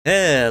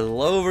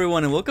Hello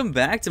everyone and welcome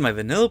back to my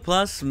Vanilla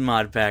Plus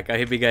mod pack. I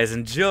hope you guys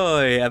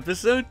enjoy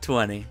episode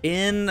 20.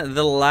 In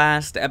the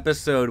last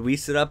episode, we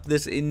set up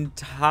this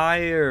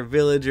entire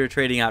villager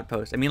trading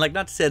outpost. I mean, like,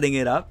 not setting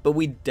it up, but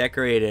we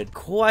decorated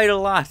quite a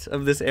lot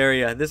of this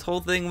area. This whole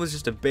thing was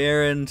just a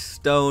barren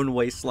stone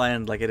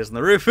wasteland like it is on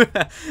the roof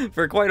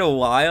for quite a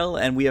while,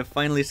 and we have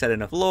finally set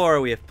in a floor,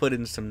 we have put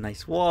in some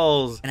nice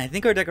walls, and I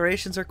think our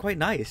decorations are quite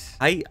nice.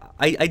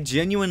 I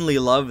genuinely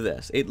love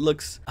this. It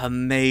looks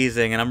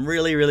amazing, and I'm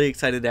really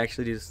excited to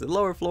actually do this to the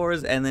lower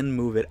floors and then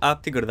move it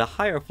up to go to the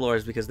higher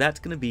floors because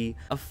that's going to be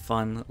a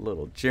fun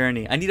little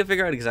journey. I need to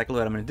figure out exactly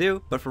what I'm going to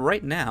do, but for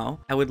right now,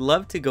 I would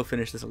love to go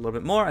finish this a little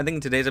bit more. I think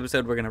in today's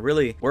episode, we're going to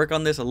really work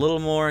on this a little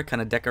more,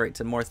 kind of decorate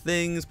some more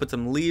things, put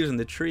some leaves in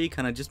the tree,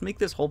 kind of just make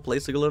this whole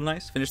place look a little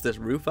nice, finish this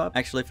roof up,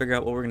 actually figure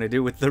out what we're going to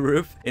do with the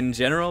roof in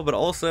general, but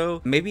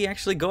also maybe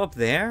actually go up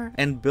there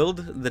and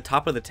build the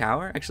top of the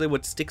tower, actually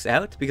what sticks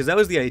out, because that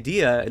was the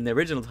idea in the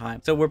original time.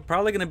 So we're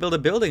probably going to build a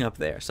building up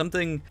there,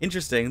 something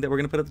interesting that we're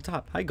gonna put at the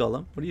top. Hi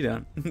Golem, what are you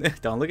doing?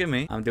 Don't look at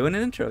me. I'm doing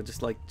an intro.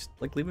 Just like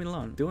leave me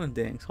alone. I'm doing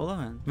things. Hold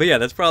on. But yeah,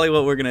 that's probably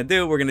what we're gonna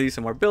do. We're gonna do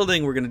some more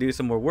building. We're gonna do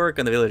some more work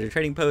on the villager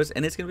trading post,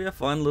 and it's gonna be a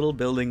fun little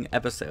building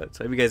episode.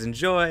 So I hope you guys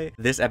enjoy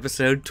this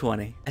episode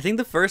 20. I think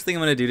the first thing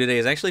I'm gonna do today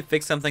is actually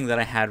fix something that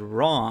I had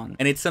wrong,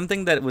 and it's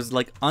something that was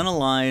like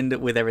unaligned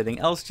with everything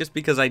else, just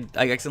because I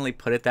accidentally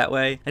put it that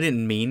way. I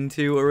didn't mean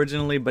to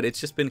originally, but it's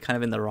just been kind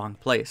of in the wrong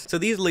place. So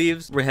these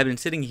leaves have been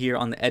sitting here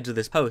on the edge of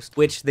this post,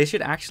 which they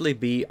should actually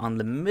be on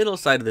the middle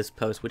side of this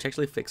post, which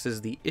actually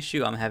fixes the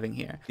issue I'm having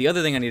here. The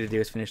other thing I need to do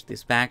is finish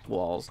these back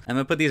walls. I'm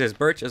gonna put these as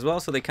birch as well,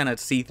 so they kind of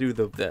see through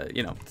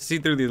see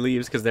through the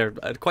leaves, because they're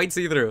quite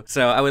see-through.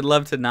 So I would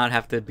love to not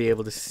have to be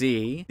able to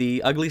see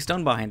the ugly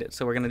stone behind it.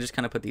 So we're gonna just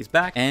kind of put these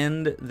back,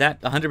 and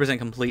that 100%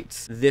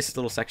 completes this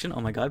little section.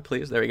 Oh my god,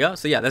 please, there we go.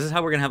 So yeah, this is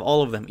how we're gonna have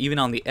all of them, even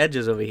on the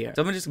edges over here.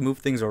 So I'm gonna just move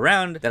things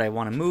around that I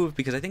want to move,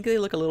 because I think they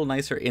look a little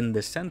nicer in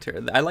the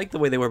center. I like the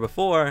way they were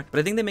before, but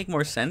I think they make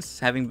more sense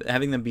having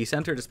them be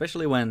centered,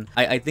 especially when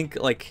I think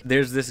like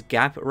there's this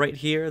gap right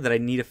here that I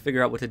need to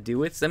figure out what to do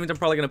with. So that means I'm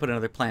probably gonna put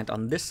another plant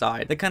on this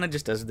side that kind of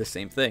just does the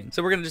same thing.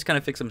 So we're gonna just kind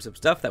of fix some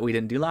stuff that we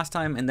didn't do last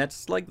time, and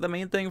that's like the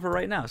main thing for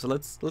right now. So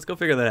let's go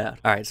figure that out.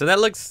 All right, so that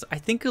looks, I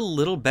think, a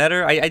little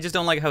better. I just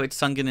don't like how it's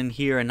sunken in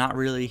here and not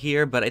really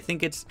here, but I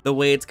think it's the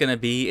way it's gonna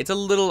be. It's a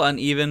little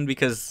uneven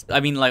because, I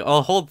mean, like,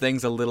 the whole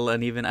thing's a little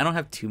uneven. I don't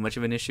have too much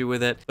of an issue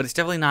with it, but it's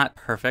definitely not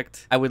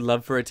perfect. I would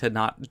love for it to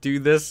not do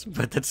this,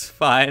 but that's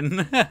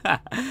fine.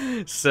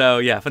 So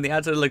yeah, from the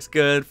outside it looks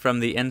good. From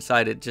the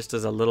inside it just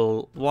is a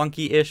little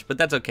wonky-ish, but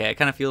that's okay. It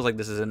kind of feels like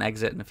this is an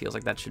exit, and it feels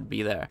like that should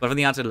be there. But from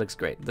the outside it looks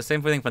great. The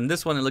same thing from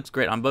this one, it looks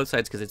great on both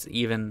sides because it's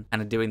even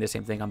kind of doing the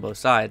same thing on both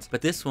sides.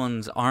 But this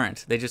one's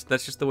aren't.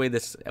 That's just the way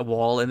this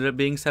wall ended up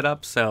being set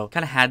up, so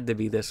kind of had to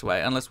be this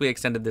way, unless we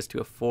extended this to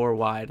a 4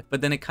 wide.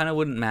 But then it kind of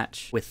wouldn't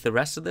match with the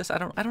rest of this. I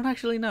don't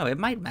actually know. It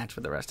might match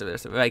with the rest of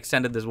this if I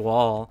extended this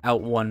wall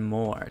out one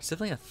more. It's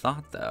definitely a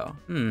thought though.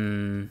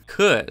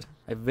 Could.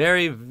 I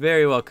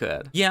very well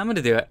could. Yeah, I'm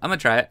gonna do it. I'm gonna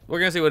try it. We're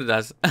gonna see what it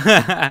does.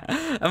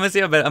 I'm gonna see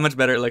how much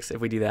better it looks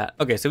if we do that.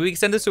 Okay, so we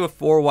extend this to a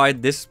 4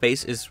 wide. This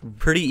space is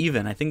pretty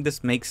even. I think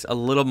this makes a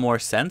little more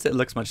sense. It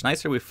looks much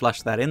nicer. We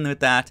flushed that in with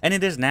that, and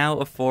it is now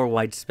a 4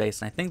 wide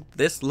space, and I think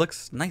this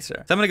looks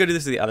nicer. So I'm gonna go do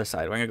this to the other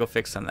side. We're gonna go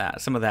fix some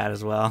of that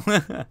as well.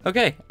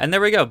 Okay, and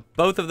there we go.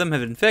 Both of them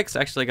have been fixed.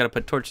 Actually, I gotta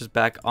put torches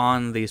back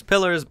on these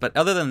pillars, but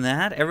other than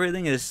that,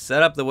 everything is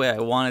set up the way I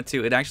want it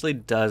to. It actually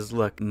does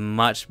look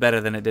much better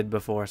than it did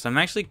before, so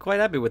I'm actually quite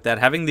happy with that.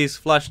 Having these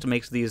flushed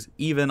makes these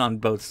even on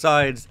both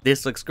sides.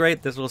 This looks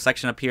great. This little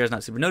section up here is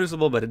not super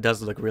noticeable, but it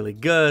does look really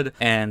good.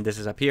 And this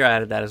is up here. I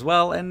added that as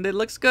well, and it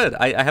looks good.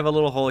 I have a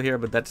little hole here,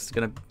 but that's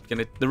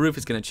the roof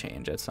is gonna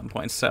change at some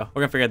point, so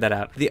we're gonna figure that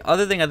out. The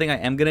other thing I think I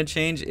am gonna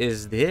change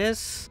is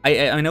this.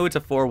 I know it's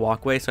a 4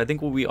 walkway, so I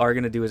think what we are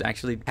gonna do is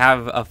actually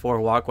have a 4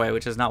 walkway,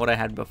 which is not what I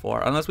had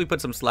before, unless we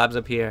put some slabs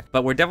up here.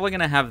 But we're definitely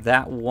gonna have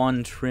that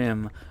one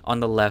trim on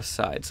the left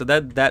side, so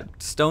that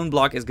stone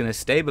block is gonna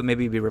stay, but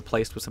maybe be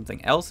replaced with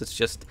something else. It's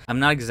just I'm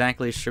not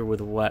exactly sure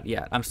with what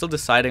yet. I'm still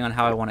deciding on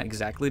how I want to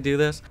exactly do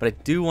this, but I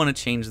do want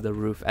to change the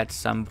roof at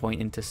some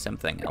point into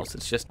something else.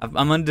 It's just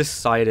I'm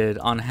undecided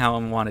on how I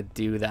want to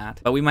do that,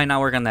 but we might not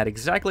work on that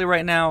exactly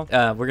right now.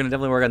 We're gonna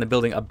definitely work on the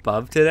building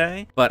above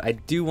today, but I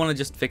do want to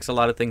just fix a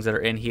lot of things that are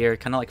in here,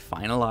 kind of like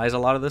finalize a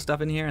lot of the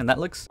stuff in here, and that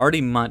looks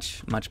already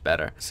much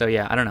better. So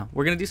yeah, I don't know.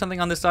 We're gonna do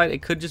something on this side.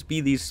 It could just be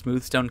these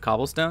smooth stone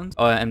cobblestones,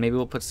 and maybe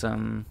we'll put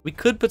some. We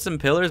could put some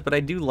pillars, but I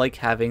do like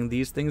having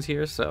these things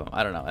here, so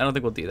I don't know. I don't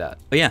think we'll do that.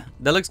 But yeah,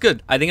 that looks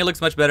good. I think it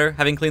looks much better.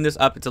 Having cleaned this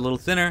up, it's a little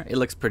thinner. It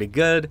looks pretty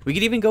good. We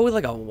could even go with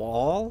like a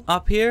wall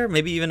up here,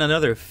 maybe even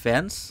another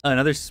fence,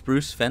 another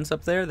spruce fence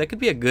up there. That could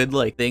be a good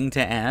like thing to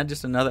add,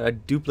 just a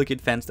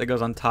duplicate fence that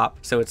goes on top,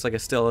 so it's like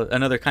still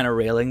another kind of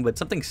railing, but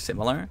something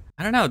similar.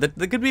 I don't know,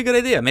 that could be a good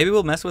idea. Maybe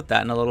we'll mess with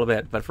that in a little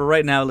bit, but for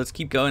right now, let's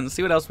keep going and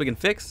see what else we can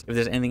fix, if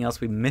there's anything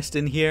else we missed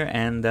in here,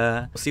 and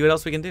we'll see what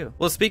else we can do.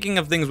 Well, speaking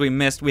of things we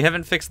missed, we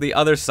haven't fixed the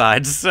other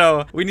side,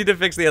 so we need to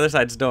fix the other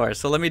side's door.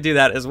 So let me do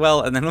that as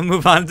well, and then we'll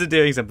move on to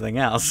doing something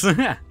else.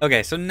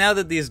 Okay, so now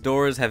that these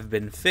doors have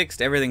been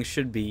fixed, everything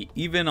should be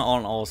even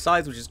on all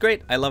sides, which is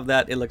great. I love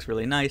that. It looks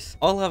really nice.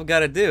 All I've got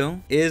to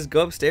do is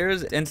go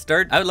upstairs and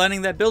start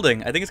outlining that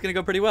building. I think it's going to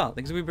go pretty well. I think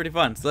it's going to be pretty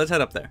fun. So let's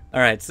head up there. All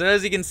right, so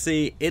as you can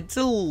see, it's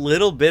a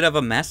little bit of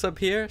a mess up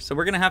here. So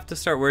we're going to have to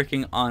start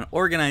working on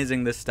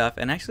organizing this stuff.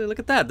 And actually, look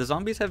at that. The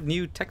zombies have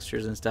new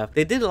textures and stuff.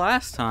 They did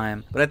last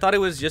time, but I thought it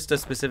was just a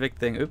specific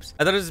thing. Oops.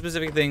 I thought it was a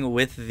specific thing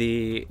with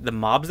the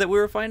mobs that we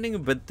were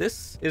finding, but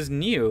this is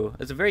new.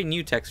 It's a very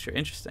new texture.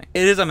 Interesting.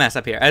 It is a mess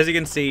up here. As you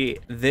can see,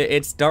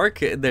 it's dark.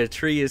 The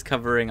tree is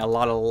covering a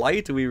lot of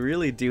light. We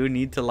really do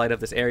need to light up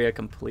this area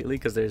completely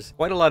because there's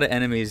quite a lot of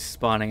enemies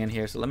spawning in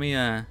here. So let me,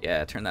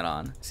 yeah, turn that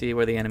on. See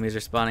where the enemies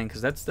are spawning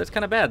because that's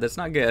kind of bad. That's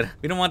not good.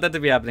 We don't want that to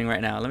be happening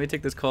right now. Let me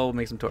take this coal,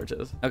 make some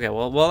torches. Okay,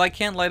 well, while I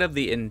can't light up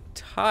the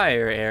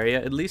entire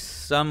area, at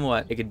least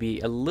somewhat, it could be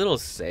a little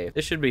safe.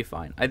 This should be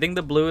fine. I think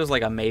the blue is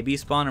like a maybe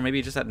spawn or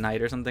maybe just at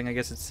night or something, I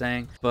guess it's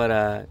saying.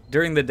 But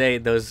during the day,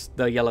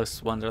 the yellow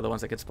ones are the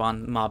ones that could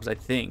spawn mobs, I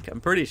think.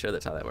 I'm pretty sure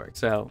that's how that works.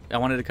 So I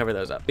wanted to cover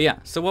those up. But yeah,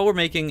 so what we're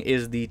making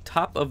is the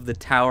top of the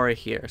tower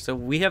here. So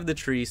we have the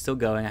tree still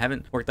going. I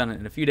haven't worked on it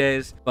in a few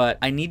days, but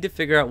I need to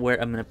figure out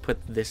where I'm going to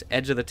put this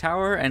edge of the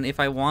tower and if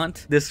I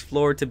want this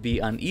floor to be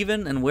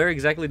uneven and where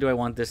exactly do I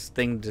want this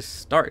thing to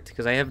start,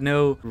 because I have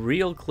no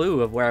real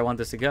clue of where I want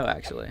this to go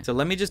actually. So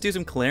let me just do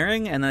some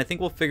clearing and then I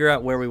think we'll figure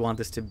out where we want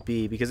this to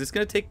be because it's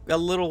going to take a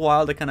little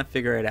while to kind of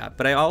figure it out.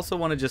 But I also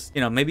want to just,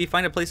 you know, maybe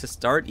find a place to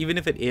start, even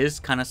if it is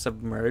kind of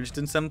submerged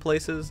in some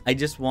places. I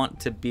just want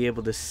to be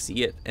able to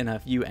see it in a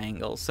few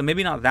angles. So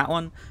maybe not that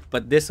one,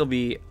 but this will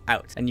be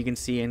out and you can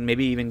see and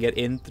maybe even get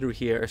in through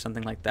here or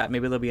something like that.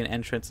 Maybe there'll be an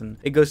entrance and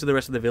it goes to the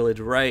rest of the village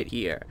right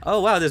here.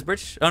 Oh wow, there's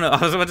birch. Oh no,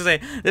 I was about to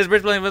say there's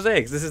birch playing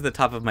mosaics. This is the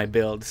top of my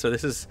build, so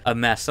this is a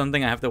mess,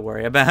 something I have to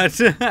worry about.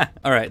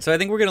 All right, so I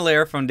think we're gonna lay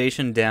our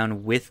foundation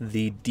down with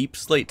the deep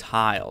slate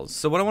tiles.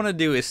 So what I want to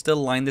do is still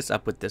line this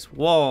up with this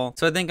wall.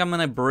 So I think I'm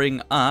gonna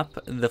bring up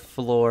the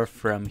floor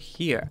from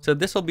here. So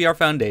this will be our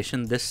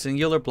foundation, this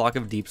singular block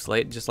of deep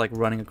slate, just like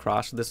running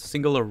across this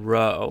singular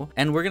row,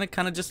 and we're gonna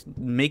kind of just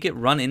make it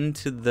run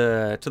into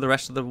the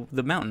rest of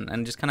the mountain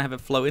and just kind of have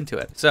it flow into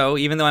it. So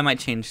even though I might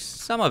change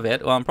some of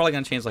it, well, I'm probably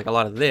gonna change like a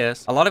lot of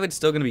this. A lot of it's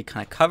still gonna be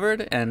kind of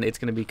covered and it's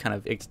gonna be kind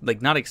of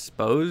like not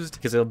exposed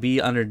because it'll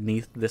be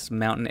underneath this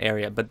mountain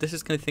area. But this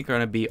is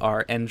gonna be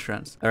our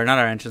entrance, or not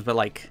our entrance, but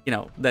like, you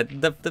know,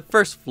 the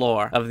first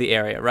floor of the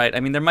area, right? I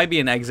mean, there might be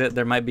an exit,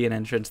 there might be an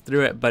entrance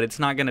through it, but it's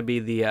not gonna be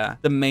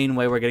the main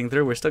way we're getting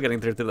through. We're still getting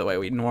through the way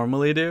we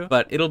normally do,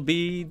 but it'll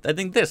be, I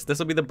think this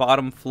will be the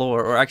bottom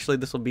floor, or actually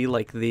this will be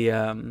like the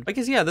I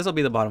guess, yeah, this will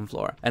be the bottom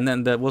floor, and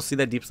then we'll see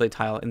that deep slate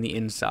tile in the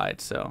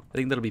inside. So I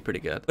think that'll be pretty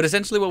good. But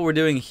essentially what we're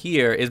doing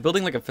here is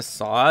building like a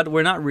facade.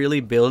 We're not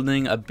really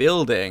building a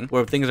building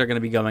where things are going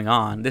to be going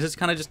on. This is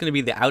kind of just going to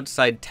be the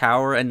outside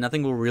tower and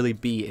nothing will really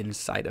be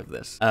inside of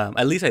this.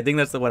 At least I think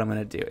that's what I'm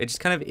going to do. It just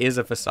kind of is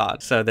a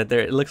facade so that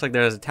it looks like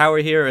there's a tower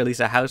here, or at least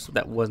a house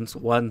that once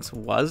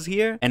was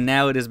here, and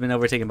now it has been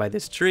overtaken by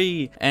this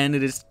tree and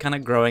it is kind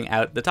of growing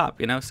out the top,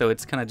 you know, so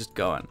it's kind of just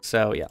going.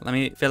 So yeah, let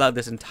me fill out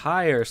this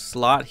entire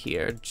slot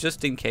here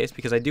just in case,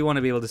 because I do want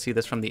to be able to see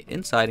this from the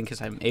inside in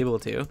case I'm able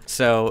to.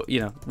 So, you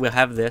know, we'll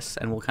have this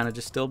and we'll kind of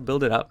just still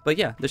build it up. But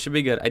yeah, this should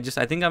be good.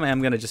 I think I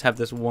am going to just have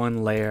this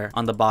one layer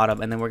on the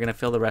bottom and then we're going to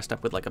fill the rest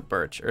up with like a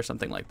birch or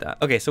something like that.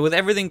 Okay, so with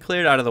everything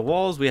cleared out of the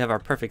walls, we have our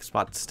perfect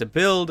spots to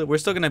build. We're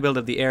still going to build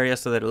up the area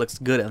so that it looks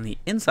good on the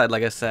inside,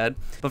 like I said,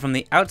 but from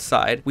the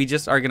outside, we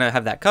just are going to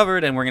have that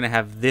covered and we're going to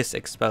have this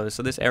exposed.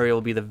 So this area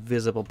will be the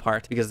visible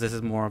part because this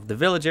is more of the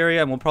village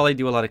area, and we'll probably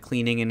do a lot of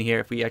cleaning in here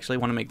if we actually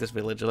want to make this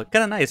village look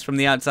kind of nice from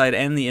the outside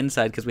and the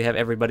inside, because we have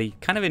everybody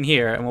kind of in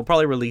here, and we'll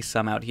probably release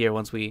some out here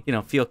once we, you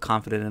know, feel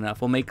confident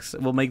enough. We'll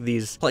make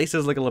these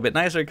places look a little bit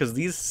nicer because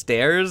these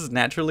stairs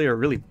naturally are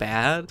really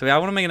bad. So I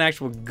want to make an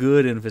actual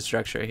good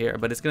infrastructure here,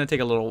 but it's going to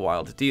take a little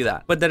while to do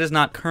that. But that is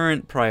not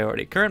current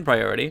priority. Current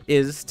priority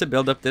is to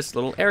build up this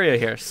little area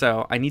here.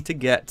 So I need to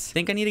get, I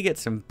think I need to get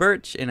some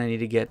birch, and I need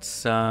to get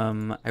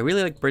some, I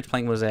really like birch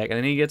plank mosaic, and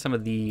I need to get some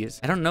of these.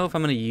 I don't know if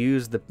I'm going to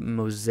use the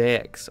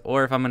mosaics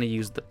or if I'm going to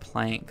use the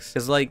planks,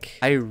 because like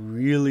I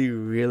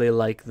really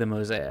like the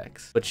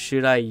mosaics, but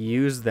should I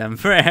use them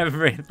for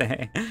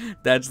everything?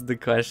 That's the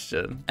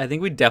question. I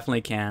think we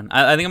definitely can.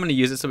 I think I'm going to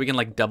use it so we can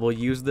like double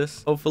use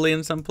this, hopefully,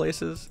 in some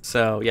places.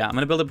 So yeah, I'm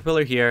going to build a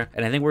pillar here,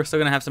 and I think we're still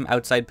going to have some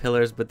outside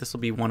pillars, but this will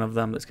be one of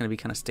them that's going to be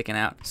kind of sticking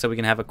out. So we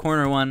can have a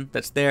corner one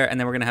that's there, and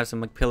then we're going to have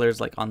some like pillars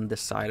like on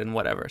this side and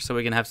whatever, so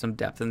we can have some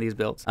depth in these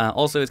builds.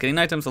 Also, it's getting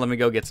nighttime, so let me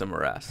go get some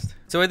rest.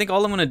 So I think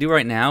all I'm going to do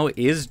right now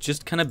is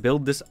just kind of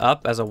build this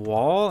up as a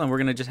wall, and we're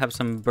going to just have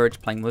some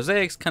birch plank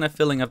mosaics kind of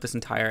filling up this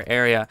entire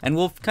area, and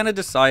we'll kind of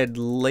decide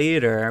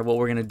later what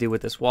we're going to do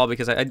with this wall,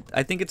 because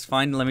I think it's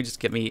fine. Let me just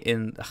get me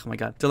in. Oh my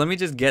god. So let me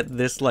just get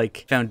this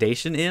like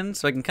foundation in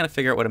so I can kind of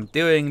figure out what I'm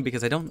doing,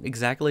 because I don't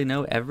exactly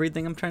know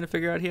everything I'm trying to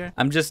figure out here.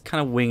 I'm just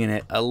kind of winging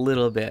it a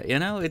little bit, you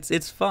know?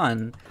 It's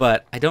fun,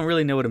 but I don't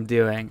really know what I'm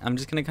doing. I'm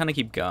just going to kind of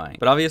keep going.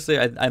 But obviously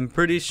I'm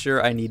pretty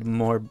sure I need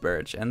more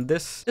birch, and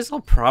this I'll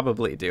probably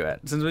simply do it.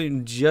 Since we're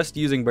just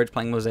using birch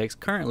plank mosaics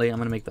currently, I'm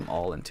gonna make them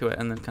all into it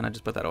and then kind of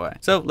just put that away.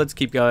 So let's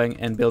keep going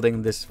and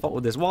building this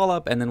wall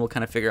up, and then we'll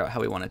kind of figure out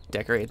how we want to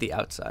decorate the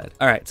outside.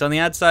 All right, so on the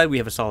outside we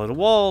have a solid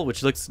wall,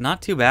 which looks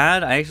not too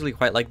bad. I actually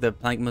quite like the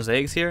plank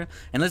mosaics here.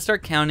 And let's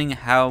start counting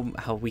how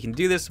we can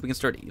do this. We can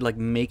start like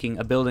making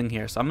a building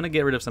here. So I'm gonna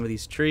get rid of some of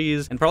these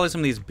trees, and probably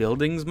some of these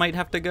buildings might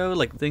have to go.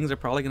 Like things are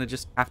probably gonna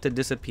just have to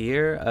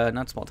disappear.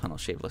 Not small tunnel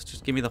shapeless.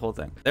 Just give me the whole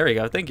thing. There we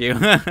go. Thank you.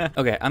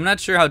 Okay, I'm not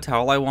sure how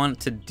tall I want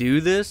to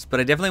do this, but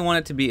I definitely want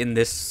it to be in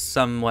this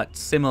somewhat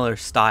similar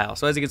style.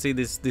 So as you can see,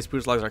 these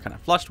spruce logs are kind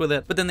of flushed with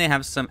it, but then they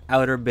have some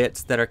outer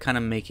bits that are kind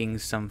of making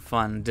some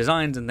fun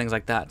designs and things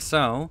like that.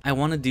 So I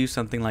want to do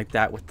something like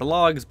that with the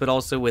logs, but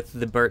also with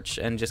the birch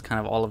and just kind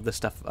of all of the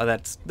stuff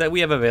that we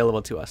have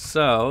available to us.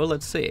 So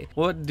let's see,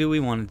 what do we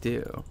want to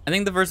do? I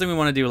think the first thing we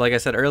want to do, like I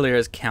said earlier,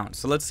 is count.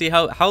 So let's see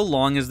how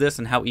long is this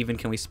and how even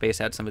can we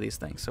space out some of these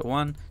things. So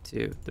 1,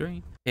 2,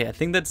 3. Yeah, I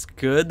think that's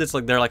good. That's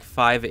like, they're like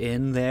 5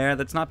 in there.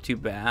 That's not too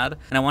bad.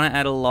 And I want to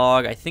add a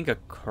log, I think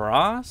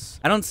across.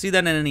 I don't see that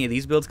in any of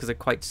these builds because they're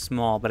quite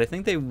small, but I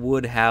think they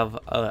would have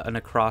an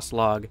across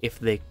log if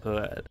they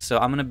could. So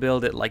I'm going to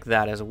build it like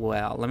that as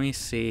well. Let me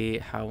see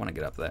how I want to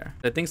get up there.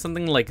 I think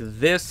something like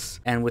this,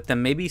 and with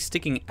them maybe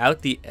sticking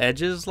out the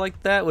edges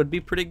like that would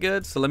be pretty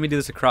good. So let me do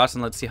this across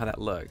and let's see how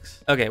that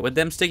looks. Okay, with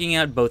them sticking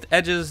out both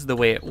edges the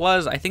way it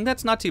was, I think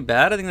that's not too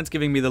bad. I think that's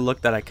giving me the look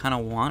that I kind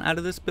of want out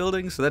of this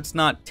building. So that's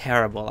not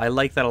terrible. I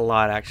like that a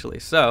lot, actually.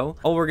 So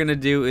all we're gonna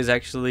do is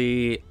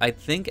actually, I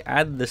think,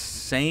 add the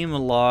same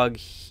log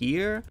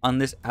here on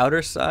this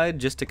outer side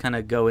just to kind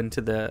of go into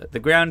the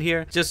ground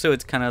here, just so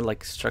it's kind of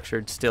like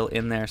structured still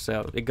in there,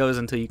 so it goes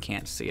until you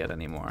can't see it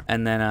anymore.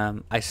 And then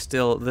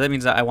that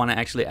means that I want to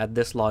actually add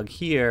this log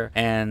here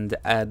and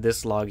add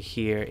this log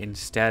here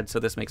instead, so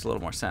this makes a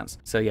little more sense.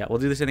 So yeah, we'll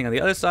do the same thing on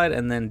the other side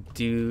and then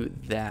do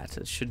that.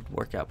 It should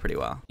work out pretty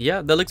well.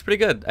 Yeah, that looks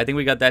pretty good. I think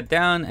we got that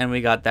down and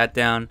we got that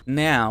down.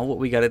 Now what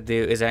we got to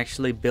do is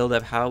actually build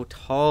up how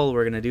tall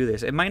we're gonna do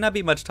this. It might not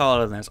be much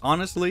taller than this.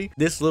 Honestly,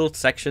 this little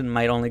section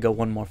might only go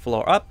one more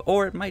floor up,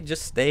 or it might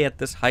just stay at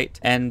this height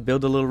and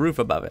build a little roof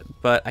above it.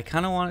 But I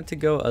kind of want it to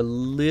go a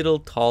little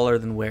taller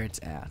than where it's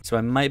at. So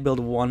I might build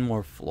one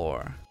more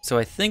floor. So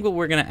I think what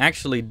we're gonna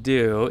actually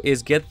do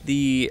is get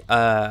the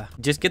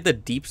just get the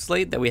deep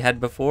slate that we had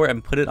before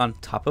and put it on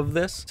top of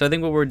this. So I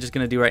think what we're just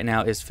gonna do right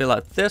now is fill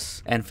out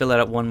this and fill it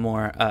out one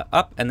more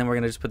up, and then we're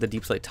gonna just put the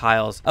deep slate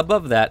tiles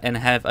above that and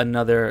have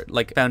another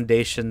like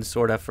foundation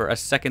sort of for a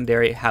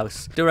secondary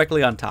house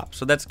directly on top.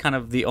 So that's kind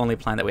of the only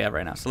plan that we have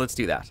right now. So let's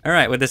do that. All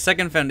right, with the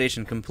second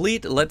foundation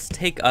complete, let's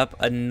take up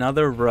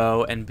another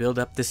row and build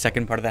up the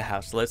second part of the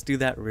house. So let's do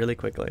that really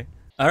quickly.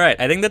 All right,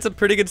 I think that's a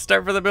pretty good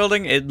start for the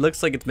building. It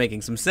looks like it's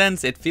making some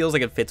sense. It feels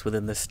like it fits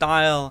within the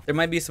style. There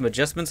might be some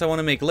adjustments I want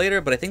to make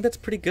later, but I think that's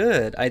pretty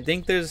good. I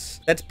think that's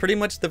pretty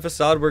much the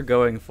facade we're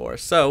going for.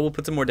 So we'll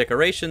put some more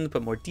decorations,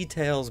 put more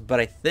details, but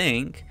I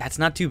think that's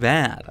not too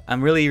bad.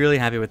 I'm really, really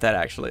happy with that,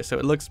 actually. So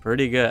it looks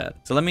pretty good.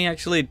 So let me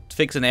actually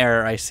fix an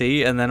error I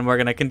see, and then we're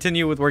going to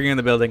continue with working on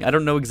the building. I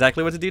don't know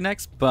exactly what to do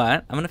next,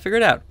 but I'm going to figure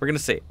it out. We're going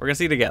to see. We're going to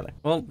see together.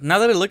 Well, now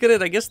that I look at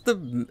it, I guess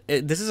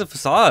this is a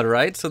facade,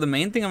 right? So the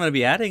main thing I'm going to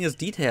be adding is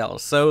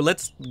details. So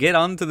let's get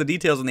on to the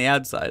details on the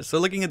outside. So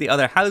looking at the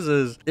other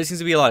houses, there seems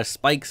to be a lot of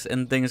spikes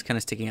and things kind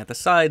of sticking out the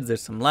sides.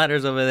 There's some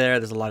ladders over there.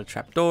 There's a lot of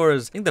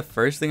trapdoors. I think the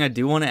first thing I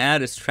do want to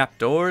add is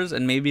trapdoors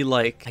and maybe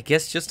like, I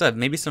guess just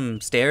maybe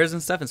some stairs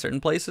and stuff in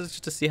certain places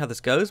just to see how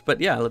this goes.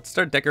 But yeah, let's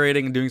start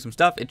decorating and doing some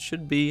stuff. It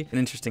should be an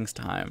interesting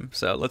time.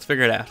 So let's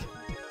figure it out.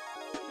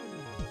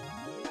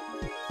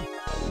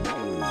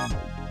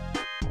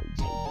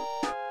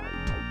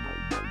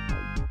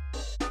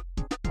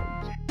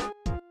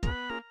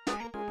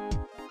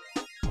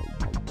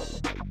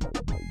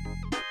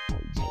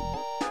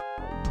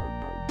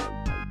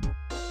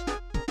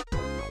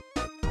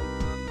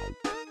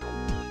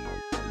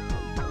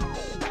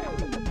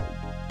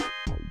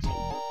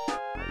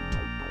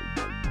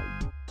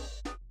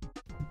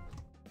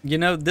 You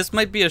know, this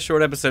might be a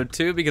short episode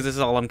too because this is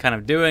all I'm kind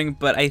of doing,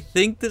 but I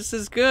think this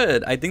is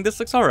good. I think this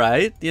looks all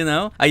right, you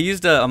know? I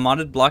used a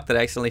modded block that I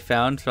accidentally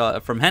found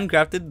from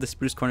Handcrafted, the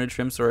spruce corner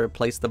trim, so I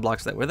replaced the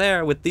blocks that were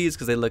there with these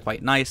because they look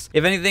quite nice.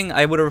 If anything,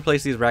 I would have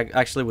replaced these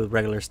actually with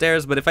regular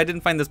stairs, but if I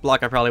didn't find this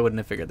block, I probably wouldn't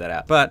have figured that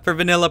out. But for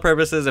vanilla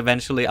purposes,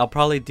 eventually, I'll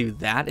probably do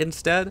that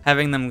instead,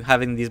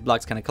 having these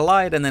blocks kind of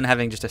collide and then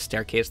having just a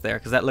staircase there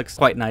because that looks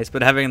quite nice,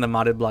 but having the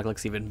modded block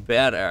looks even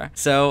better.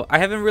 So I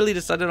haven't really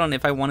decided on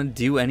if I want to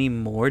do any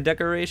more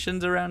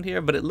decorations around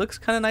here, but it looks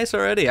kind of nice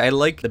already. I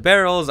like the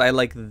barrels, I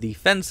like the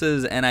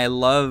fences, and I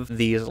love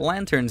these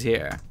lanterns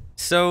here.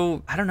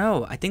 So I don't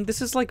know. I think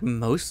this is like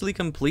mostly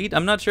complete.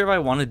 I'm not sure if I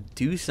want to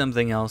do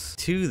something else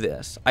to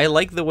this. I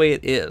like the way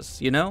it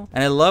is, you know?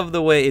 And I love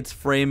the way it's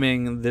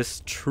framing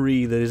this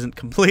tree that isn't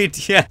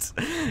complete yet.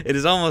 It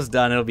is almost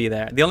done. It'll be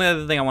there. The only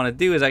other thing I want to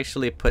do is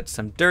actually put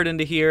some dirt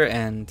into here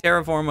and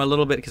terraform a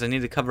little bit because I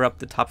need to cover up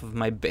the top of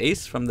my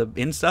base from the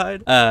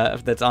inside.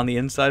 That's on the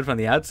inside from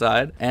the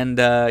outside. And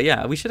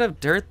yeah, we should have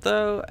dirt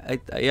though.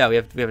 Yeah, we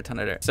have a ton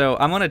of dirt. So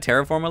I'm gonna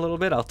terraform a little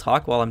bit. I'll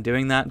talk while I'm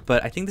doing that,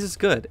 but I think this is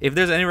good. If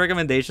there's any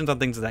recommendations on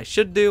things that I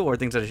should do or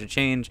things that I should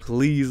change,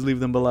 please leave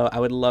them below. I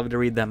would love to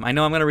read them. I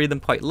know I'm gonna read them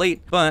quite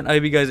late, but I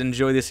hope you guys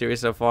enjoy this series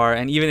so far.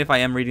 And even if I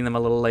am reading them a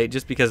little late,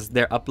 just because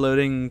they're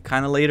uploading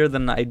kind of later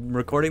than I'm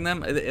recording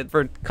them.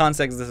 For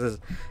context,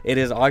 it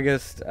is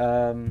August.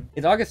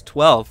 It's August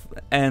 12th,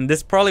 and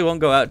this probably won't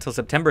go out till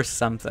September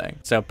something.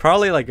 So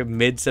probably like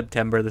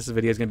mid-September, this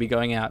video is gonna be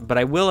going out. But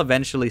I will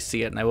eventually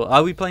see it, and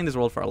I'll be playing this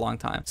world for a long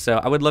time. So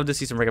I would love to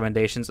see some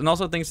recommendations and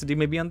also things to do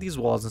maybe on these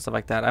walls and stuff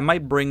like that. I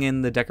might bring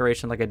in the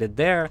decoration like I did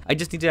there. I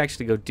just need to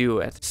actually go do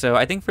it. So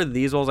I think for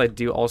these walls, I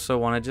do also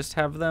want to just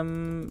have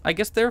them, I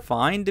guess they're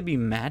fine to be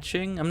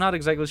matching. I'm not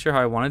exactly sure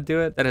how I want to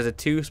do it. That has a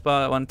 2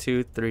 spot, 1,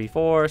 2, 3,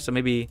 4. So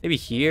maybe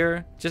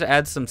here, just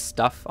add some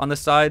stuff on the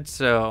side.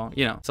 So,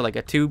 you know, so like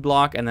a 2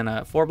 block and then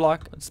a 4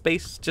 block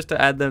space just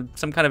to add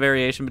some kind of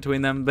variation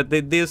between them. But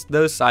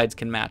those sides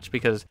can match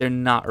because they're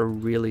not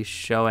really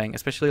showing,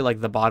 especially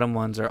like the bottom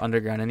ones are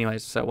underground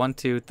anyways. So 1,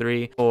 2,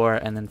 3, 4,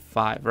 and then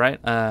 5, right?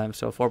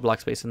 So a 4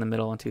 block space in the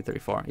middle, 1, 2, 3,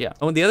 4. Yeah.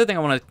 Oh, and the other thing I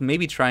want to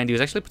maybe try and do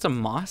is actually put some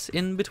moss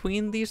in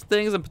between these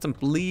things and put some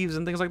leaves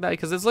and things like that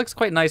because this looks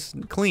quite nice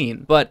and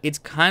clean, but it's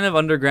kind of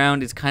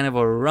underground. It's kind of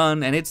a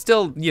run, and it's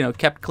still, you know,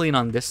 kept clean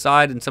on this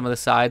side and some of the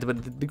sides,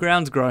 but the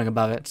ground's growing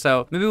above it.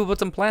 So maybe we'll put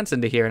some plants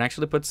into here and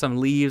actually put some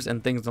leaves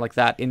and things like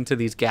that into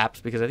these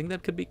gaps because I think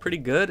that could be pretty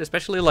good,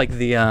 especially like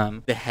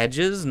the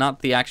hedges,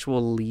 not the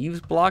actual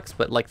leaves blocks,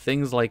 but like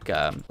things like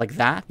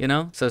that, you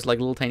know? So it's like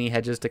little tiny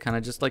hedges to kind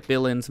of just like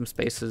fill in some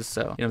spaces.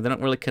 So, you know, they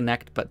don't really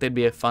connect, but they'd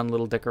be a fun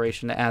little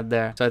decoration to add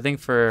there. So I think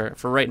for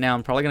right now,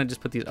 I'm probably going to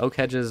just put these oak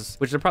hedges,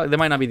 which they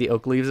might not be the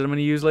oak leaves that I'm going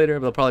to use later,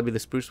 but they'll probably be the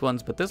spruce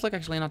ones, but this look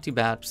actually not too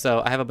bad.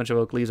 So I have a bunch of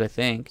oak leaves, I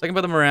think. So I can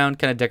put them around,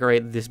 kind of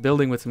decorate this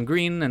building with some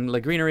green and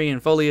like greenery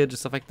and foliage and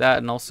stuff like that.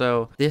 And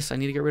also this, I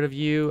need to get rid of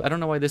you. I don't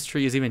know why this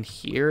tree is even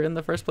here in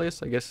the first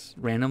place. I guess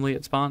randomly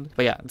it spawned,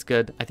 but yeah, it's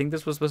good. I think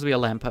this was supposed to be a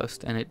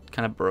lamppost and it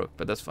kind of broke,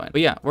 but that's fine.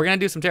 But yeah, we're going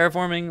to do some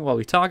terraforming while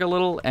we talk a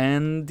little,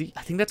 and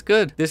I think that's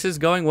good. This is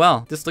going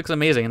well. This looks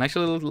amazing. And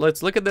actually,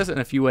 let's look at this in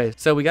a few ways.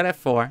 So we got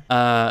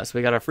F4. So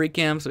we got our free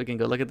cam, so we can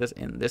go look at this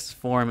in this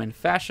form and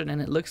fashion,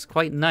 and it looks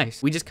quite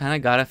nice. We just kind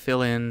of got to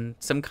fill in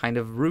some kind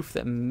of roof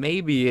that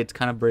maybe it's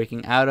kind of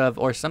breaking out of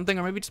or something,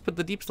 or maybe just put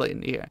the deep slate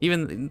into here.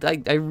 Even,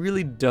 I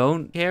really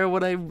don't care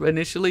what I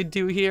initially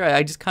do here.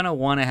 I just kind of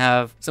want to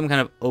have some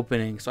kind of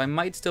opening. So I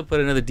might still put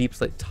another deep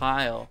slate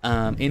tile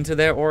into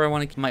there, or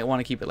I might want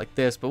to keep it like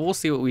this, but we'll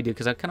see what we do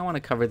because I kind of want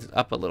to cover this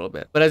up a little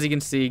bit. But as you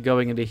can see,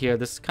 going into here,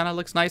 this kind of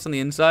looks nice on the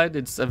inside.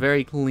 It's a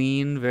very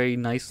clean, very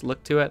nice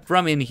look to it.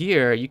 From in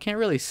here, you can't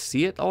really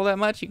see it all that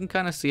much. You can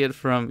kind of see it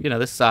from, you know,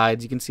 the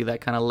sides. You can see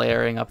that kind of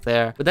layering up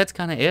there, but that's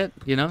kind of it,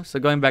 you know? So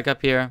going back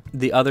up here,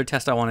 the other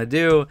test I want to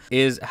do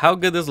is how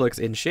good this looks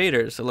in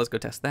shaders. So let's go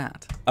test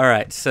that. All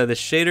right, so the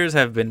shaders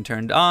have been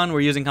turned on.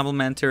 We're using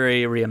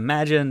complementary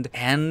reimagined,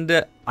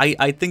 and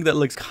I think that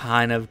looks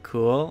kind of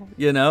cool,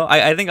 you know?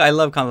 I think I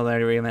love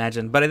complementary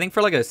reimagined, but I think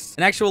for like an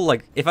actual,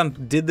 like, if I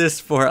did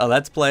this for a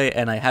Let's Play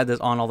and I had this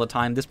on all the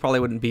time, this probably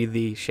wouldn't be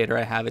the shader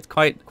I have. It's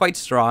quite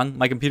strong.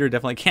 My computer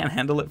definitely can't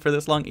handle it for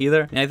this long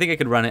either. And I think I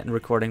could run it in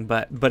recording,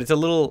 but it's a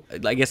little,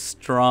 I guess,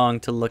 strong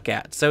to look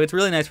at. So it's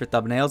really nice for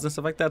thumbnails and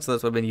stuff like that, so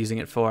that's what I've been using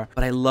it for.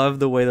 But I love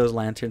the way those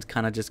lanterns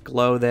kind of just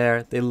glow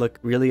there. They look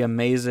really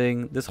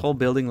amazing. This whole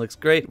building looks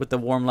great with the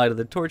warm light of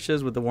the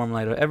torches, with the warm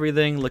light of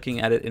everything.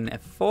 Looking at it in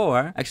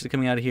F4, actually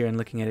coming out of here and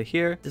looking at it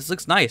here, this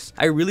looks nice.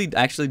 I really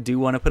actually do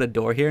want to put a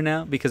door here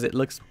now because it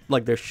looks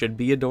like there should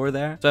be a door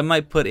there. So I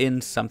might put in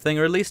something,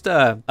 or at least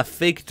a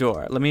fake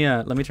door. Let me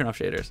turn off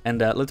shaders, and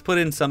let's put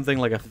in something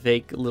like a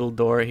fake little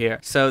door here.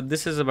 So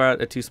this is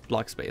about a 2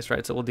 block space,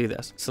 right? So we'll do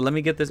this. So let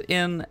me get this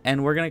in,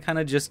 and we're gonna kind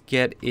of just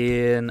get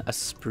in a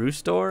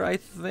spruce door, I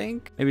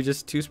think. Maybe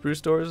just 2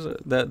 spruce doors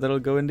that'll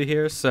go into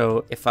here.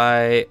 So if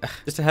I,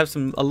 just to have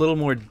a little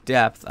more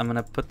depth, I'm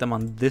gonna put them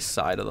on this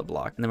side of the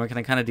block, and then we're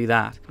gonna kind of do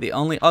that. The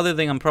only other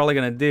thing I'm probably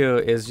gonna do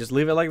is just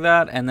leave it like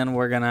that, and then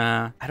we're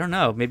gonna, I don't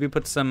know, maybe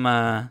put some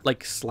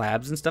like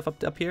slabs and stuff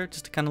up here,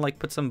 just to kind of like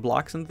put some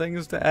blocks and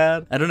things to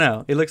add. I don't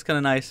know, it looks kind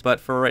of nice, but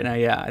for right now,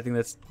 yeah, I think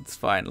that's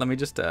fine. Let me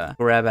just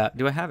grab out,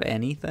 do I have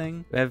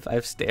anything? I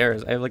have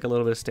stairs. I have like a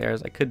little bit of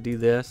stairs. I could do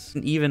this,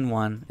 an even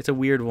one. It's a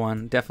weird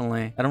one,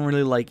 definitely. I don't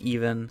really like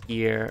even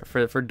here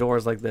for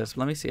doors like this.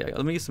 Let me see,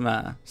 let me use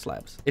some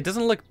slabs. It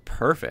doesn't look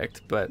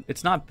perfect, but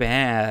it's not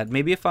bad.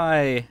 Maybe if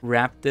I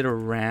wrapped it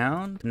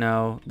around,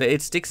 no,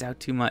 it sticks out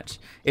too much.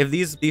 If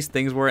these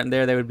things weren't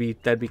there, that'd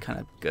be kind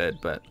of good,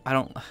 but I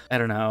don't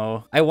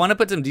know. I want to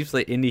put some deep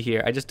slate into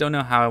here. I just don't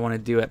know how I want to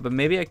do it, but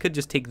maybe I could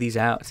just take these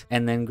out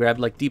and then grab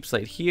like deep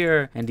slate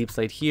here and deep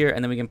slate here,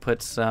 and then we can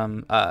put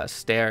some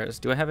stairs.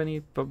 Do I have any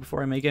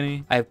before I make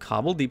any? I have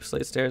cobble deep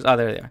slate stairs. Oh,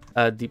 there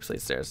they are. Deep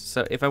slate stairs.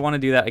 So if I want to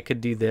do that, I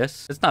could do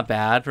this. It's not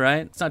bad,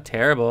 right? It's not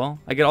terrible.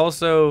 I could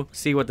also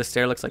see what the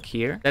stair looks like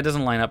here. That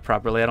doesn't line up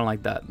properly. I don't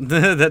like that.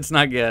 That's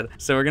not good.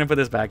 So we're gonna put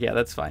this back. Yeah,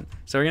 that's fine.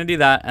 So we're gonna do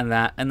that, and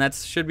that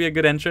should be a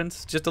good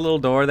entrance. Just a little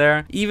door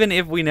there. Even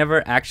if we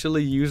never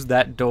actually use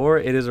that door,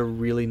 it is a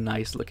really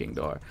nice looking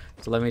door.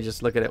 So let me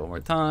just look at it one more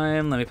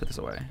time. Let me put this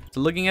away. So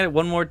looking at it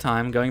one more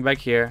time, going back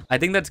here, I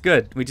think that's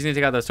good. We just need to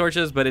take out those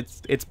torches, but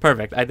it's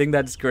perfect. I think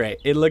that's great.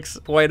 It looks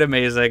quite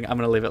amazing. I'm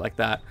gonna leave it like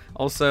that.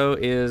 Also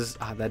is,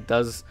 that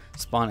does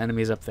spawn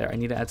enemies up there. I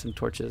need to add some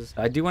torches.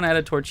 I do want to add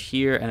a torch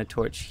here and a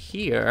torch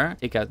here.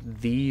 Take out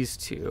these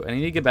two. And I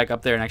need to get back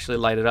up there and actually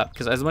light it up,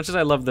 because as much as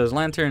I love those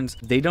lanterns,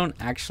 they don't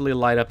actually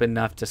light up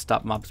enough to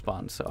stop mob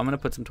spawn. So I'm going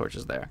to put some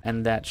torches there,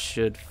 and that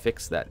should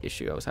fix that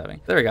issue I was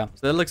having. There we go.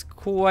 So that looks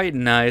quite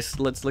nice.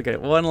 Let's look at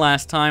it one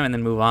last time and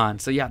then move on.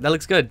 So yeah, that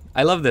looks good.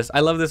 I love this. I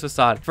love this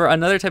facade. For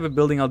another type of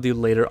building I'll do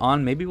later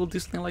on, maybe we'll do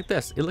something like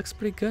this. It looks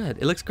pretty good.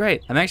 It looks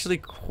great. I'm actually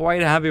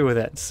quite happy with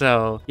it.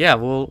 So yeah,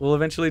 we'll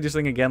eventually do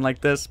something again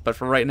like this, but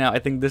for right now, I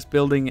think this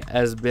building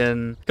has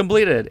been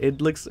completed.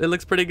 It looks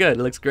pretty good.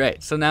 It looks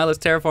great. So now let's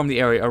terraform the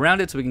area around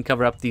it so we can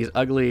cover up these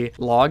ugly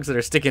logs that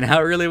are sticking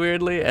out really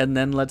weirdly, and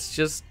then let's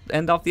just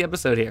end off the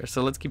episode here.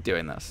 So let's keep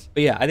doing this.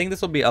 But yeah, I think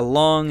this will be a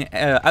long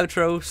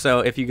outro, so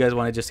if you guys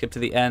want to just skip to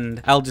the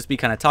end, I'll just be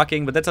kind of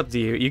talking, but that's up to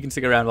you. You can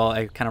stick around while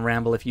I kind of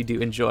ramble if you do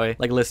enjoy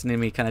like listening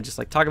to me kind of just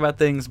like talk about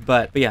things.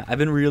 But yeah, I've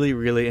been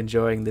really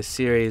enjoying this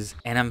series,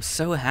 and I'm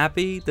so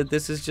happy that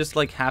this is just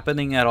like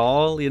happening at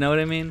all. You know what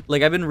I mean?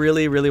 Like, I've been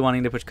really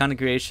wanting to push content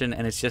creation,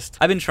 and it's just,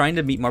 I've been trying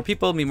to meet more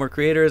people, meet more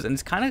creators, and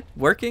it's kind of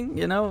working,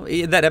 you know?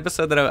 That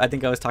episode that I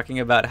think I was talking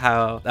about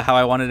how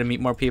I wanted to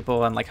meet more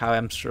people and like how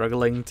I'm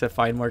struggling to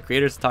find more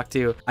creators to talk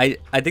to. I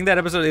think that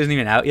episode isn't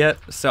even out yet,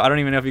 so I don't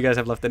even know if you guys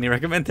have left any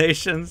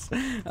recommendations,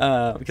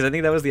 because I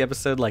think that was the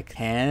episode like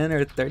 10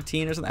 or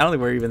 13 or something. I don't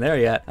think we're even there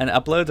yet. And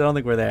uploads, I don't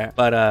think we're there.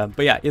 But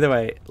yeah, either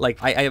way, like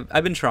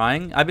I've been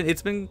trying.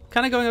 It's been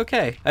kind of going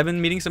okay. I've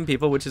been meeting some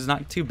people, which is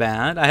not too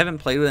bad. I haven't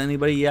played with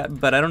anybody yet,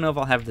 but I don't know if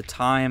I'll have the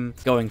time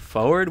going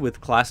forward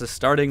with classes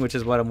starting, which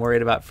is what I'm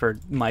worried about for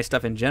my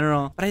stuff in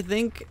general. But I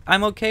think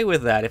I'm okay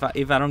with that.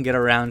 If I don't get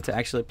around to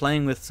actually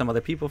playing with some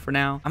other people for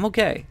now, I'm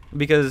okay,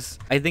 because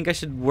I think I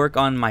should work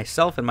on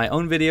myself and my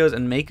own videos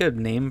and make a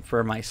name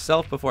for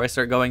myself before I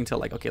start going to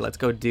like, okay, let's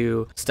go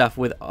do stuff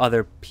with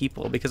other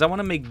people, because I want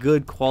to make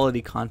good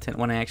quality content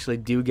when I actually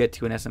do get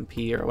to an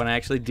SMP, or when I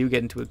actually do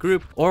get into a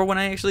group, or when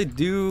I actually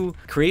do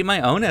create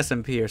my own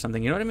SMP or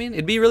something. You know what I mean?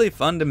 It'd be really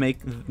fun to make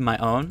my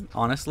own,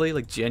 honestly.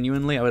 Like,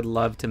 genuinely, I would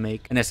love to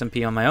make an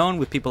SMP on my own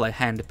with people I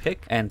hand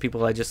pick and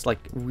people I just like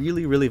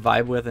really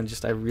vibe with, and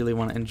just I really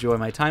want to enjoy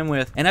my time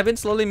with. And I've been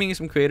slowly meeting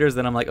some creators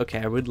that I'm like, okay,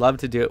 I would love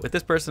to do it with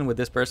this person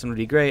would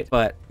be great.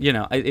 But you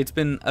know, it's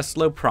been a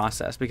slow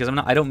process because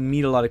I don't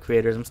meet a lot of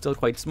creators. I'm still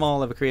quite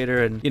small of a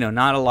creator, and you know,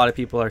 not a lot of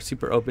people are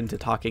super open to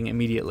talking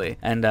immediately.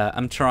 And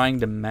I'm trying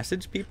to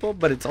message people,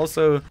 but it's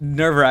also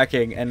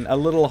nerve-wracking and a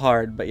little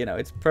hard, but you know,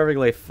 it's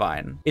perfectly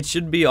fine. It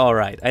should be all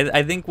right.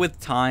 I think with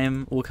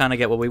time we'll kind of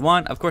get what we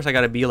want. Of course, I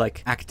got to be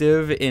like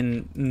active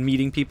in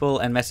meeting people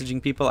and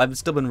messaging people. I've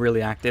still been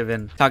really active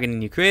in talking to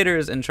new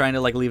creators and trying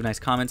to like leave nice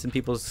comments in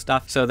people's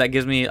stuff, so that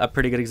gives me a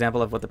pretty good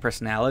example of what the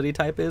personality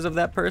type is of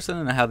that person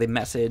and how they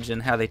message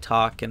and how they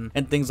talk and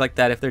things like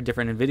that, if they're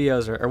different in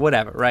videos or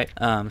whatever, right?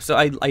 So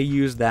I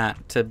use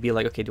that to be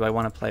like, okay, do I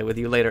want to play with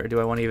you later, or do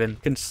I want to even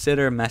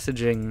consider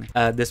messaging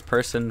this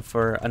person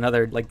for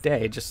another like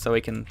day just so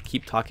we can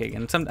keep talking?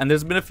 And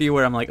there's been a few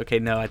where I'm like, okay,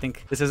 no, I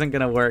think this isn't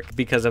gonna work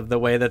because of the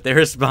way that they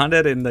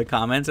responded in the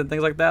comments and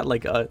things like that.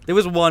 Like there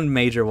was one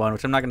major one,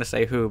 which I'm not gonna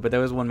say who, but there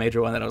was one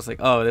major one that I was like,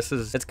 oh,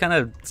 it's kind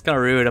of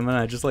rude, I'm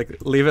gonna just like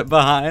leave it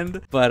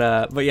behind. But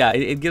yeah,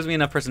 it gives me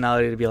enough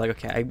personality to be like,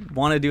 okay, I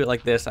want to do it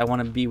like this, I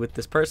want to be with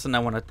this person, I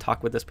want to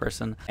talk with this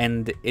person,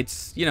 and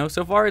it's, you know,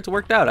 so far it's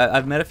worked out.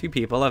 I've met a few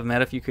people, I've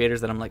met a few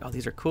creators that I'm like, oh,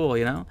 these are cool,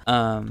 you know.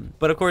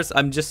 But of course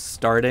I'm just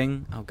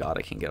starting. Oh god,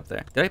 I can't get up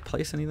there. Did I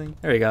place anything?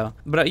 There we go.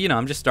 But you know,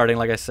 I'm just starting,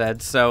 like I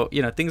said, so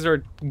you know, things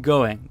are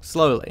going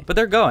slowly, but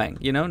they're going,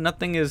 you know,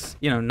 nothing is,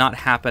 you know, not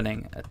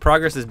happening.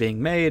 Progress is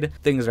being made,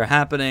 things are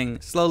happening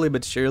slowly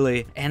but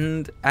surely,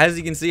 and as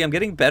you can see, I'm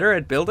getting better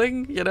at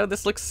building. You know,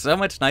 this looks so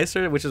much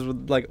nicer, which is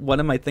like one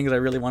of my things I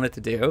really wanted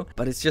to do,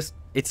 but it's just,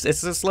 it's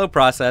a slow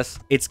process.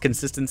 It's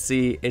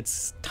consistency,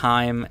 it's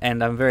time,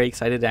 and I'm very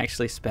excited to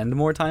actually spend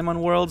more time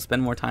on worlds,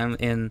 spend more time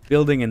in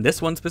building in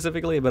this one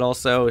specifically, but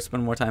also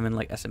spend more time in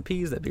like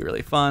SMPs. That'd be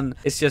really fun.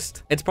 It's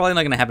just, it's probably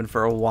not gonna happen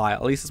for a while,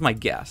 at least it's my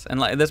guess, and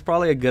like that's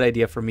probably a good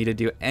idea for me to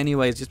do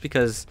anyways, just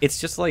because it's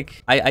just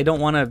like I don't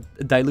want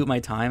to dilute my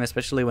time,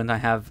 especially when I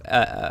have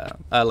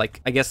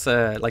like I guess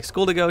like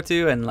school to go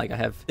to, and like I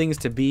have things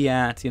to be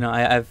at, you know,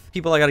 I have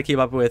people I got to keep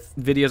up with,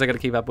 videos I got to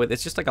keep up with.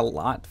 It's just like a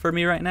lot for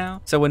me right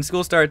now. So when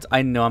school starts, sports,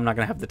 I know I'm not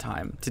gonna have the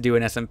time to do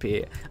an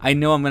SMP. I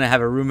know I'm gonna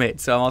have a roommate,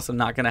 so I'm also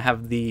not gonna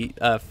have the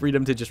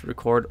freedom to just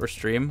record or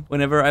stream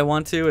whenever I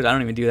want to. I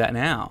don't even do that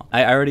now.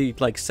 I already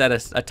like set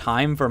a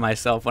time for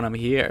myself when I'm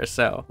here,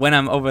 so when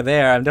I'm over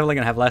there, I'm definitely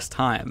gonna have less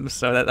time.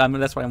 So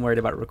that's why I'm worried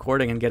about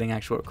recording and getting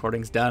actual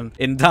recordings done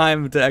in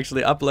time to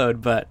actually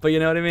upload. But you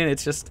know what I mean?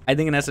 It's just, I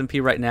think an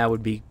SMP right now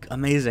would be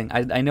amazing.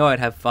 I know I'd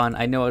have fun.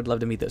 I know I'd love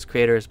to meet those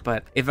creators,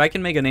 but if I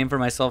can make a name for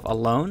myself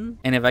alone,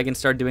 and if I can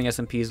start doing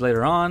SMPs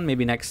later on,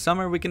 maybe next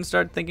summer we can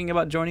start thinking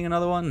about joining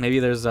another one. Maybe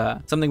there's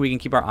something we can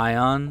keep our eye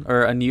on,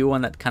 or a new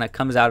one that kind of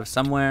comes out of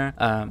somewhere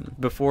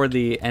before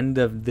the end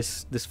of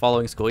this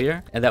following school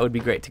year, and that would be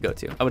great to go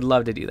to. I would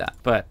love to do that.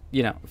 But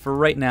you know, for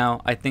right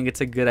now, I think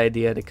it's a good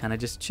idea to kind of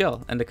just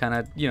chill and to kind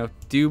of, you know,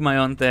 do my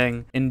own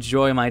thing,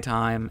 enjoy my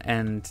time,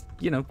 and,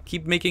 you know,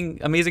 keep making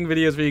amazing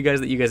videos for you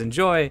guys that you guys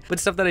enjoy, but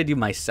stuff that I do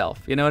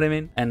myself, you know what I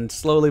mean? And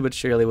slowly but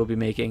surely we'll be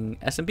making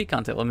SMP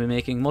content, we'll be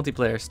making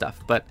multiplayer stuff,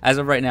 but as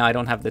of right now, I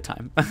don't have the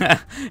time.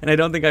 And I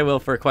don't think I will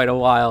for quite a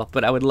while,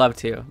 but I would love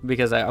to,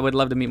 because I would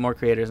love to meet more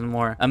creators and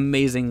more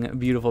amazing,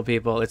 beautiful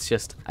people. It's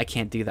just, I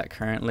can't do that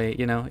currently,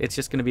 you know? It's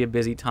just gonna be a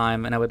busy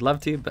time, and I would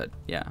love to, but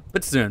yeah.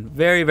 But soon,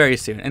 very, very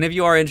soon. And if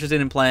you are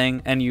interested in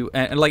playing, and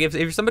like, if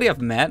you're somebody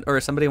I've met,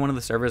 or somebody in one of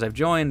the servers I've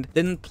joined,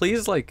 then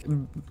please, like,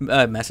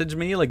 message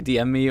me, like,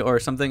 DM me or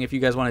something if you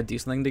guys want to do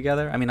something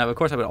together. I mean, of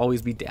course I would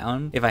always be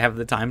down if I have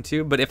the time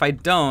to, but if I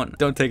don't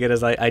take it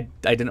as I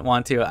didn't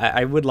want to.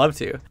 I would love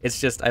to. It's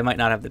just I might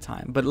not have the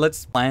time. But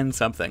let's plan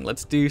something.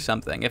 Let's do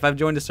something. If I've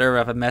joined a server,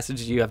 if I've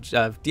messaged you,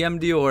 I've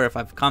DM'd you, or if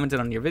I've commented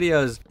on your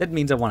videos, that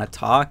means I want to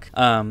talk.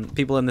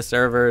 People in the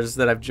servers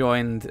that I've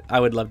joined, I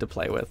would love to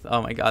play with.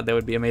 Oh my god, they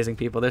would be amazing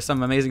people. There's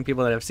some amazing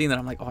people that I've seen that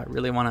I'm like, oh, I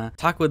really want to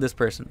talk with this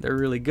person. They're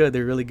really good.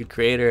 They're a really good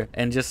creator,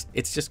 and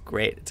it's just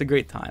great. It's a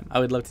great time. I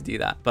would love to do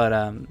that, but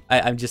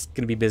I'm just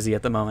gonna be busy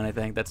at the moment. I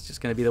think that's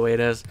just gonna be the way it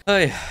is. Oh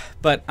yeah.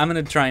 But I'm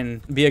gonna try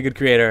and be a good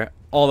creator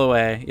all the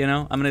way, you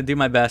know? I'm gonna do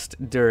my best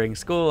during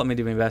school, I'm gonna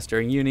do my best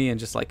during uni, and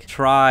just like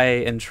try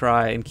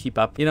and keep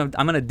up. You know,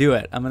 I'm gonna do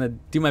it. I'm gonna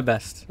do my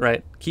best,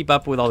 right? Keep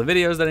up with all the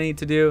videos that I need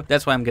to do.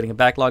 That's why I'm getting a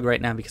backlog right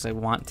now, because I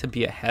want to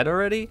be ahead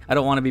already. I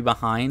don't want to be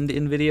behind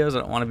in videos. I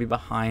don't want to be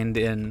behind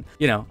in,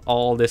 you know,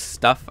 all this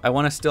stuff. I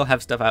want to still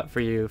have stuff out for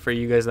you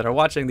guys that are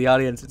watching, the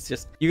audience. It's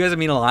just, you guys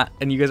mean a lot,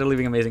 and you guys are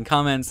leaving amazing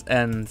comments,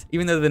 and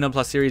even though the Vanilla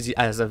Plus series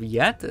as of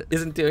yet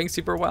isn't doing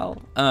super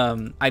well,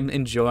 I'm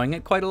enjoying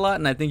it quite a lot,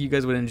 and I think you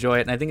guys would enjoy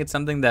it. And I think it's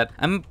something that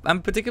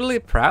I'm particularly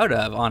proud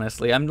of,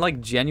 honestly. I'm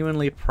like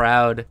genuinely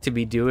proud to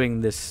be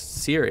doing this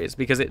series,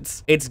 because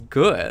it's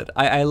good.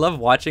 I love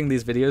watching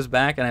these videos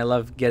back, and I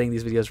love getting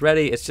these videos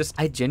ready. It's just,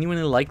 I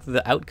genuinely like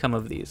the outcome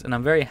of these, and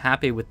I'm very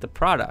happy with the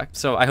product.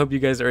 So I hope you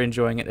guys are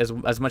enjoying it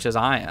as much as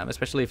I am,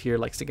 especially if you're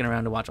like sticking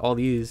around to watch all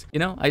these. You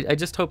know, I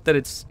just hope that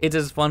it's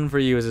as fun for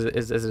you as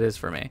it is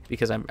for me,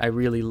 because I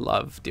really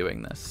love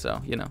doing this. So,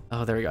 you know.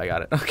 Oh, there we go. I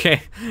got it.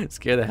 Okay.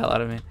 Scared the hell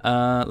out of me.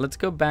 Let's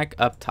go back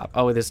up top.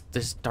 Oh,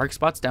 there's dark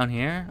spots down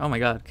here. Oh my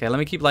god. Okay, let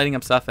me keep lighting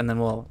up stuff, and then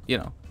we'll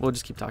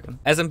just keep talking.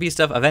 SMP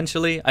stuff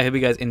eventually. I hope you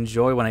guys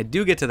enjoy when I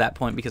do get to that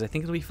point, because I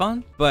think it'll be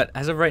fun. But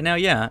as of right now,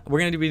 yeah, we're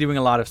going to be doing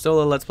a lot of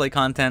solo Let's Play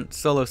content,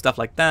 solo stuff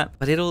like that.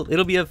 But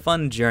it'll be a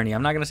fun journey.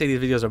 I'm not going to say these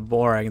videos are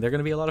boring. They're going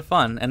to be a lot of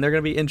fun, and they're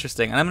going to be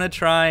interesting. And I'm going to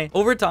try,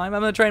 over time,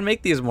 I'm going to try and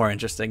make these more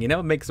interesting, you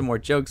know, make some more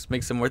jokes,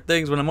 make some more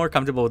things. When I'm more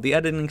comfortable with the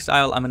editing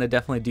style, I'm going to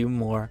definitely do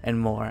more and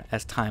more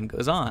as time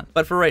goes on.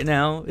 But for right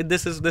now,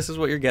 this is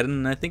what you're getting,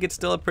 and I think it's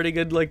still a pretty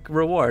good, like,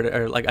 reward,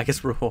 or like, I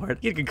guess reward.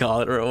 You could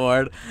call it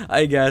reward,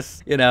 I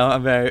guess. You know,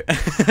 I'm very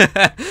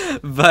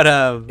but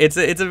it's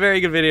a very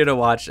good video to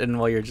watch, and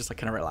while you're just like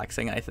kind of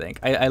relaxing. I think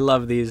I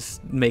love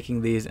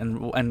making these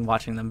and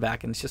watching them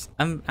back, and it's just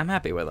I'm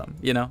happy with them,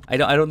 you know. I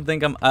don't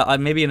think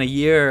I'm maybe in a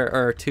year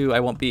or two I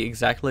won't be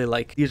exactly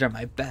like these are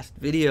my best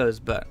videos,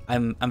 but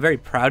I'm very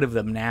proud of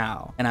them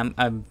now, and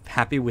I'm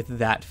happy with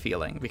that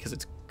feeling, because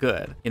it's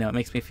good. You know, it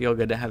makes me feel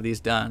good to have these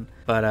done.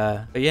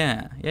 But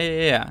yeah.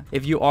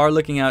 If you are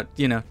looking out,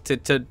 you know,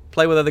 to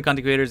play with other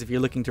content creators, if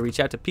you're looking to reach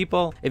out to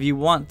people, if you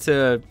want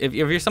to, if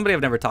you're somebody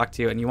I've never talked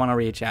to and you want to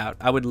reach out,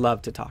 I would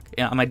love to talk.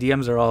 You know, my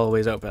DMs are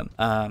always open.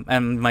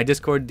 And my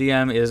Discord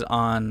DM is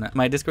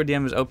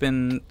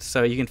open,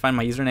 so you can find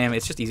my username.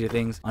 It's just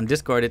EzThings on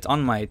Discord. It's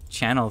on my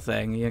channel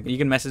thing. You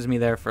can message me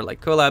there for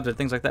like collabs or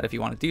things like that if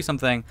you want to do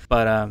something.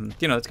 But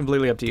you know, it's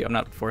completely up to you. I'm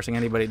not forcing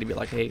anybody to be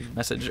like, hey,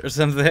 message or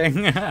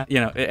something. You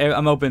know,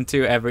 I'm open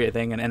to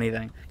everything and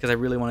anything, because I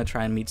really want to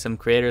try and meet some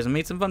creators and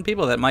meet some fun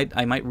people that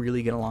I might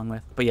really get along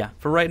with. But yeah,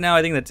 for right now,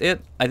 I think that's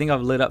it. I think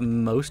I've lit up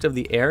most of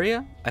the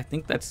area. I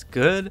think that's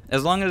good.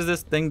 As long as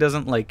this thing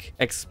doesn't like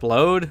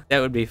explode, that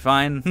would be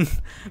fine.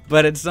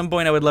 But at some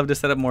point, I would love to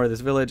set up more of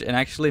this village and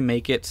actually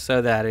make it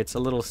so that it's a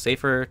little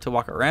safer to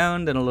walk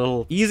around and a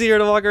little easier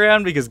to walk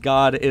around, because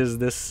God, is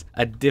this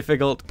a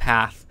difficult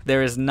path.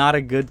 There is not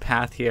a good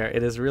path here.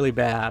 It is really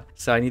bad.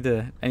 So I need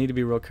to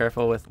be real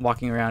careful with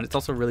walking around. It's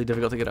also really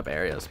difficult to get up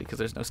areas because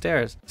there's no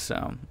stairs.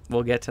 So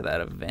we'll get to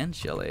that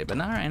eventually, but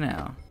not right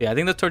now. Yeah, I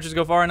think the torches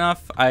go far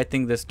enough. I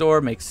think this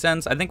door makes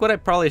sense. I think what I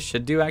probably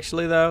should do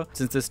actually though,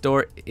 since since this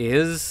door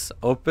is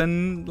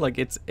open, like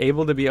it's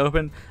able to be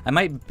open, I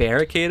might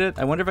barricade it.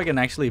 I wonder if I can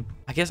actually,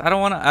 I guess I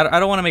don't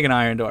want to make an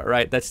iron door,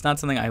 right? That's not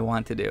something I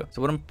want to do.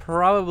 So what I'm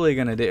probably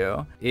going to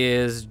do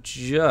is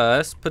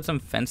just put some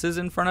fences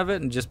in front of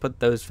it and just put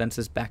those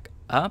fences back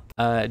up.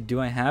 Do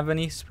I have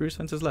any spruce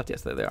fences left?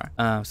 Yes, there they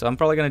are. So I'm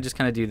probably gonna just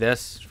kind of do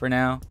this for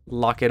now,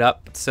 lock it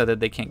up so that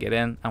they can't get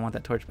in. I want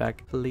that torch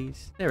back,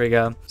 please. There we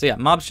go. So yeah,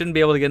 mobs shouldn't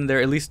be able to get in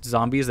there. At least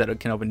zombies that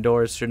can open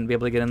doors shouldn't be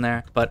able to get in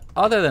there. But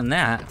other than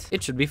that,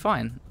 it should be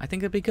fine. I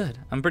think it'd be good.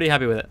 I'm pretty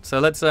happy with it. So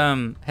let's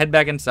head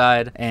back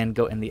inside and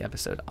go end the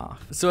episode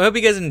off. So I hope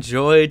you guys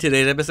enjoyed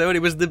today's episode.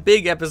 It was the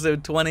big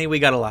episode 20. We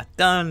got a lot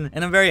done,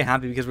 and I'm very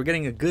happy because we're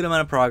getting a good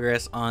amount of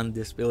progress on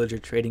this villager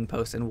trading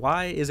post. And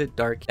why is it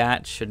dark?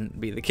 That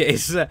shouldn't be the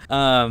case.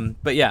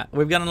 But yeah,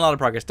 we've gotten a lot of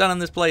progress done on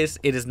this place.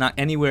 It is not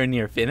anywhere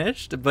near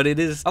finished, but it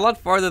is a lot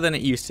farther than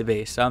it used to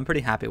be, so I'm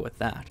pretty happy with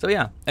that. So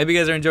yeah, I hope you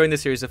guys are enjoying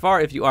this series so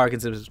far. If you are,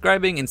 consider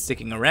subscribing and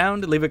sticking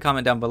around. Leave a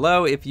comment down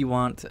below if you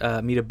want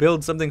me to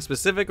build something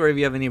specific, or if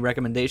you have any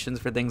recommendations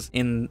for things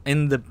in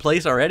the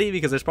place already,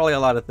 because there's probably a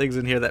lot of things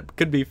in here that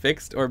could be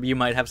fixed, or you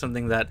might have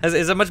something that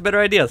is a much better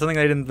idea, something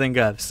I didn't think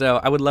of. So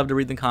I would love to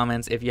read the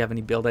comments if you have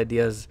any build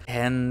ideas.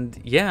 And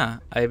yeah,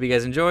 I hope you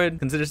guys enjoyed.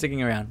 Consider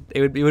sticking around.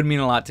 It would mean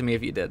a lot to me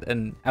if you did,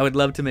 and I would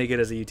love to make it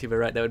as a YouTuber,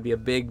 right? That would be a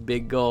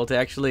big goal to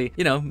actually,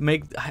 you know,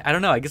 make, I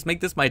don't know, I guess make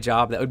this my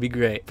job. That would be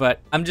great. But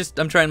I'm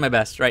trying my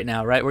best right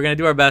now, right? We're gonna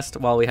do our best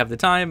while we have the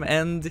time,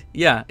 and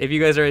yeah, if you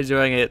guys are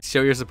enjoying it,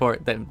 show your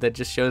support. That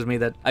just shows me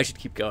that I should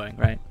keep going,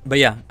 right? But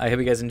yeah, I hope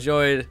you guys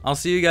enjoyed. I'll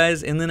see you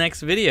guys in the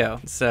next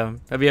video. So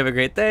hope you have a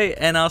great day,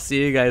 and I'll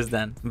see you guys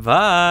then.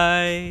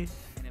 Bye.